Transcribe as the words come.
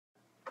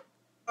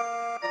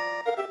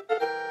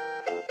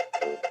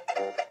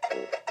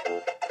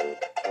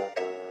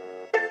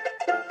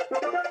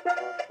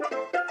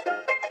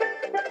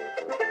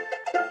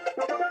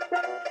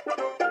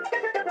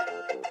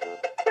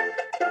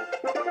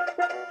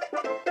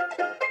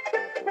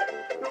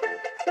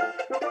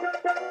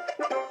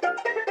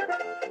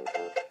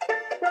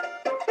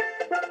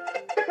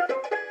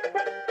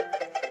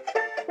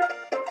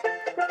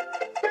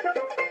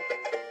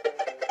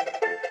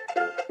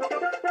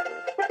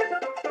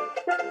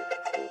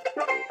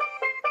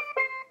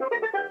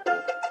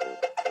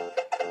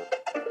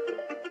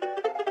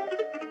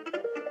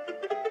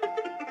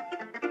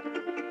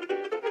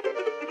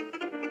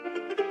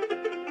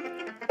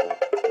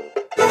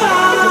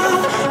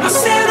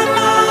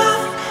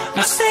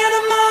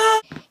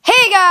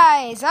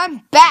guys,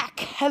 I'm back.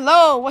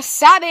 Hello,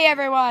 wasabi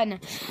everyone.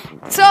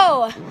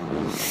 So,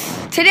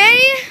 today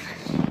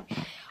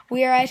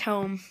we are at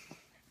home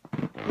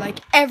like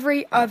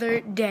every other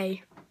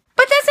day.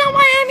 But that's not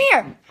why I'm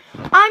here.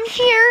 I'm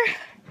here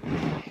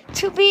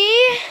to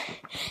be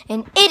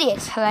an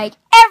idiot like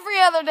every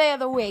other day of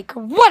the week.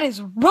 What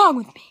is wrong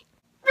with me?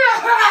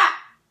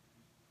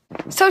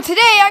 So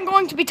today I'm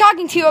going to be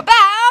talking to you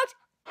about...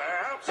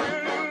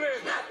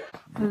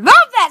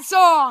 Love that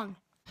song!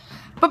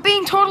 But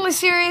being totally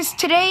serious,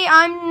 today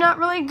I'm not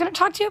really going to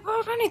talk to you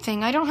about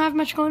anything. I don't have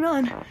much going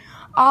on.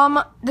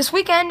 This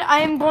weekend I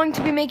am going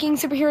to be making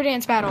superhero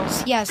dance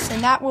battles. Yes,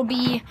 and that will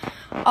be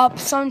up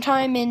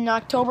sometime in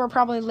October,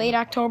 probably late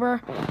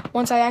October,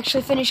 once I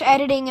actually finish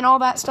editing and all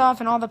that stuff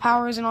and all the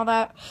powers and all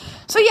that.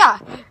 So yeah,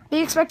 be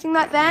expecting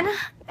that then.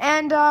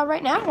 And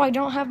right now I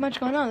don't have much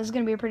going on. This is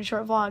going to be a pretty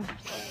short vlog.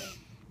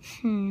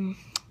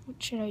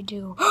 What should I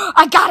do?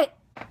 I got it!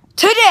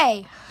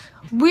 Today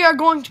we are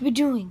going to be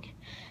doing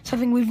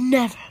something we've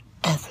never,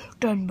 ever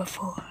done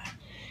before.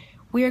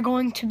 We are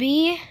going to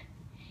be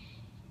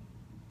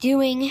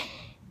doing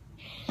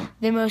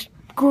the most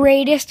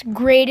greatest,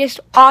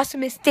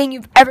 awesomest thing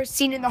you've ever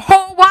seen in the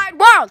whole wide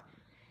world.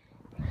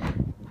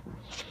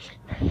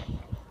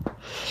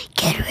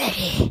 Get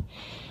ready.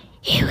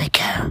 Here we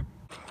go.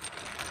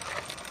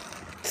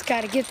 Just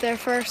gotta get there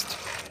first.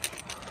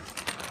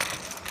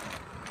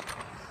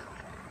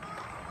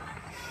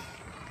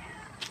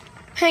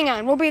 Hang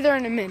on, we'll be there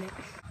in a minute.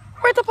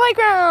 We're at the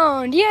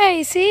playground!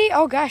 Yay, see?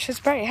 Oh gosh, it's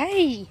bright.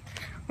 Hey,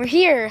 we're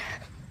here.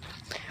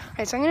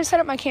 Alright, so I'm going to set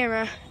up my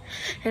camera,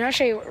 and I'll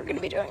show you what we're going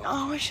to be doing.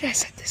 Oh, where should I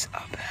set this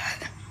up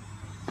at?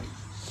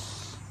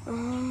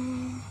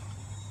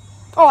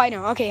 Oh, I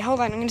know. Okay, hold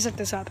on. I'm going to set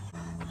this up.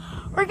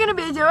 We're going to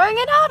be doing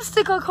an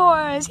obstacle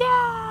course.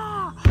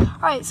 Yeah!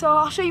 Alright, so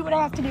I'll show you what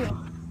I have to do.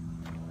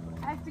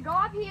 I have to go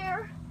up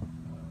here,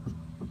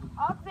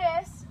 up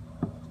this,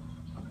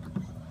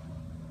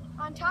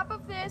 on top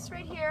of this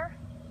right here.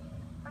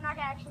 I'm not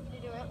actually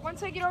going to do it.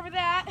 Once I get over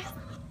that,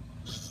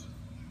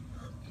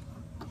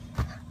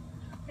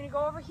 I'm going to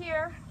go over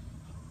here.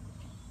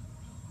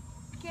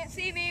 You can't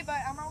see me, but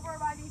I'm over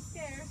by these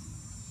stairs.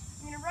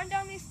 I'm going to run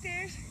down these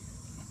stairs,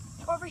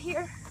 over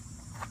here,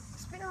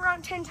 spin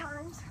around 10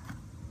 times.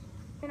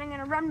 Then I'm going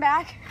to run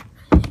back,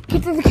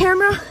 get to the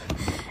camera,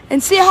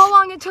 and see how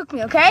long it took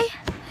me, okay?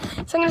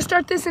 So I'm going to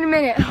start this in a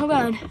minute. Hold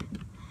on.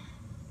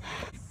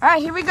 All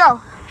right, here we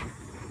go.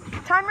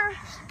 Timer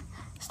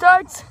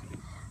starts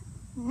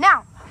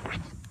now.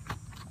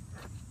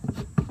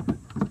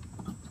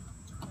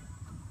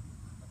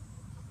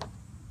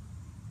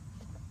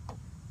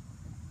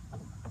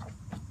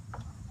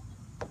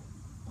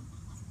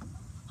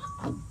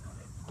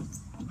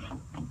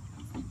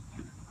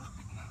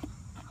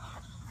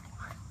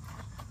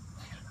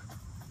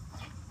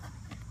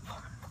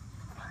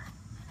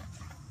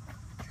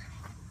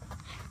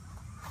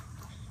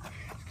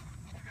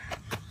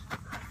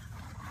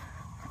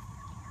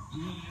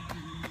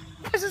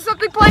 There's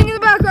something playing in the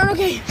background.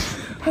 Okay.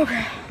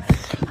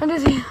 I'm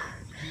dizzy.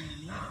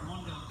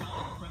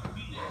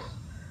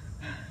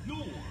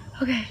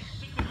 Okay.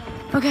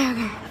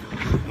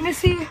 I'm gonna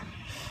see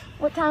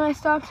what time I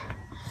stopped.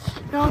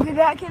 And I'll be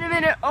back in a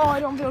minute. Oh, I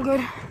don't feel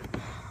good.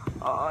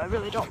 Oh, I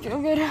really don't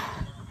feel good.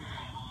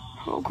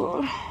 Oh,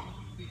 God.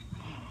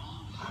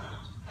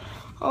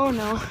 Oh,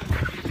 no.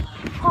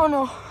 Oh,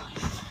 no.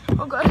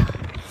 Oh, God.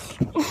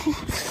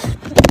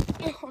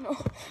 Oh, no.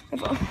 My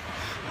phone.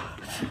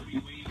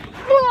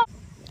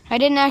 I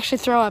didn't actually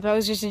throw up, that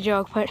was just a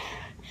joke, but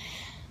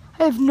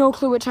I have no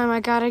clue what time I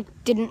got. I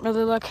didn't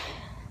really look.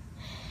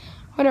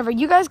 Whatever,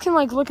 you guys can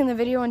like look in the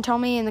video and tell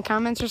me in the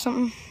comments or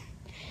something.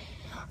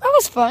 That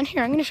was fun.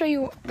 Here, I'm going to show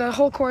you the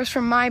whole course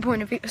from my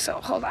point of view. So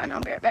hold on, I'll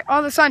be right back.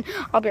 Oh, the sun,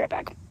 I'll be right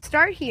back.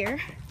 Start here.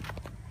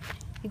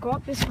 You go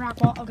up this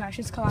rock wall. Oh gosh,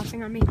 it's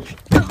collapsing on me.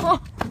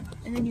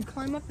 And then you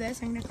climb up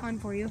this. I'm going to climb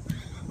for you.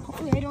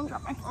 Hopefully I don't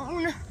drop my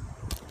phone.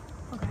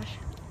 Oh gosh.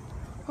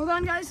 Hold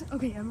on, guys.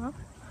 Okay, I'm up.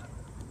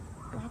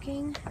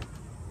 Walking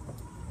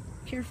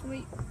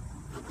carefully.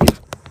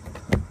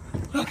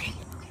 Okay.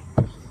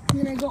 And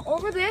then I go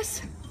over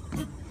this,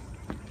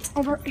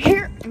 over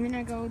here, and then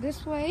I go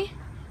this way,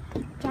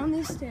 down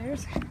these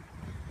stairs.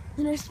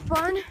 Then I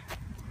spun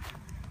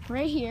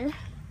right here,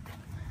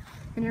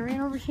 and I ran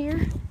over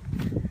here.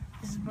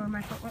 This is where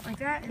my foot went like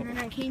that, and then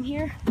I came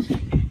here,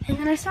 and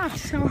then I stopped.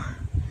 So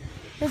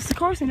that's the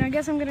course, and I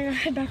guess I'm gonna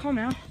head back home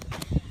now.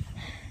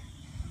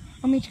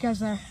 I'll meet you guys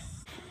there.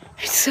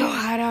 It's so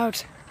hot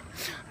out.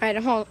 Alright,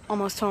 I'm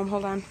almost home.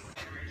 Hold on.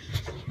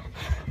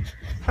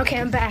 Okay,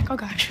 I'm back. Oh,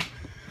 gosh.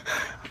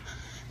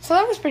 So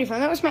that was pretty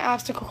fun. That was my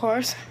obstacle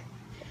course.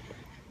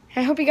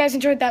 I hope you guys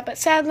enjoyed that, but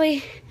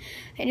sadly,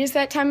 it is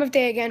that time of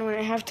day again when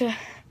I have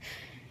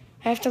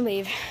to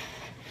leave.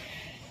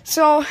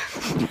 So,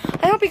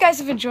 I hope you guys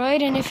have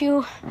enjoyed, and if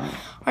you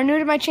are new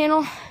to my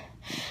channel,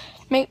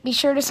 be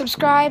sure to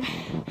subscribe.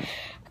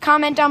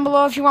 Comment down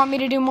below if you want me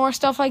to do more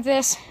stuff like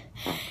this,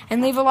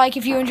 and leave a like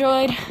if you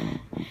enjoyed.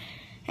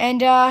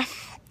 And,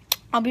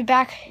 I'll be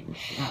back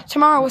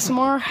tomorrow with some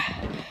more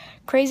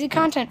crazy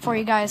content for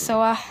you guys.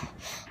 So,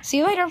 see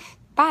you later.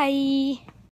 Bye.